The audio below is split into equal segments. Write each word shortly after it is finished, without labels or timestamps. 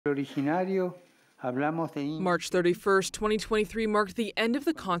March 31st, 2023 marked the end of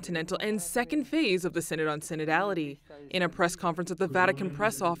the Continental and second phase of the Synod on Synodality. In a press conference at the Vatican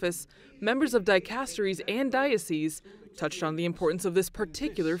press office, members of dicasteries and dioceses touched on the importance of this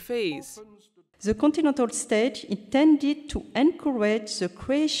particular phase. The Continental stage intended to encourage the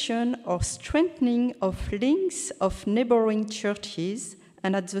creation or strengthening of links of neighboring churches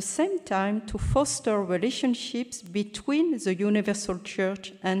and at the same time to foster relationships between the universal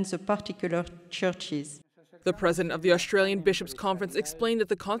church and the particular churches. The president of the Australian Bishops' Conference explained that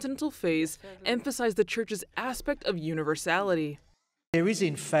the Continental phase emphasized the church's aspect of universality. There is,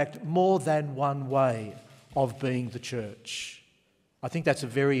 in fact, more than one way of being the church. I think that's a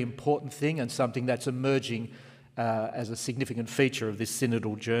very important thing and something that's emerging as a significant feature of this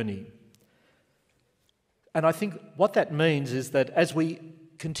synodal journey. And I think what that means is that as we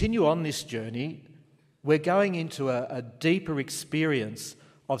continue on this journey, we're going into a deeper experience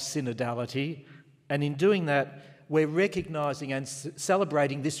of synodality, and in doing that, we're recognising and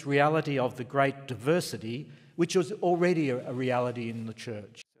celebrating this reality of the great diversity, which was already a reality in the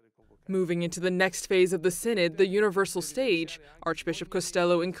Church. Moving into the next phase of the Synod, the universal stage, Archbishop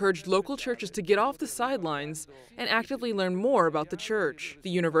Costelloe encouraged local churches to get off the sidelines and actively learn more about the Church. The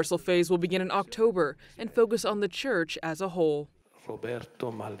universal phase will begin in October and focus on the Church as a whole.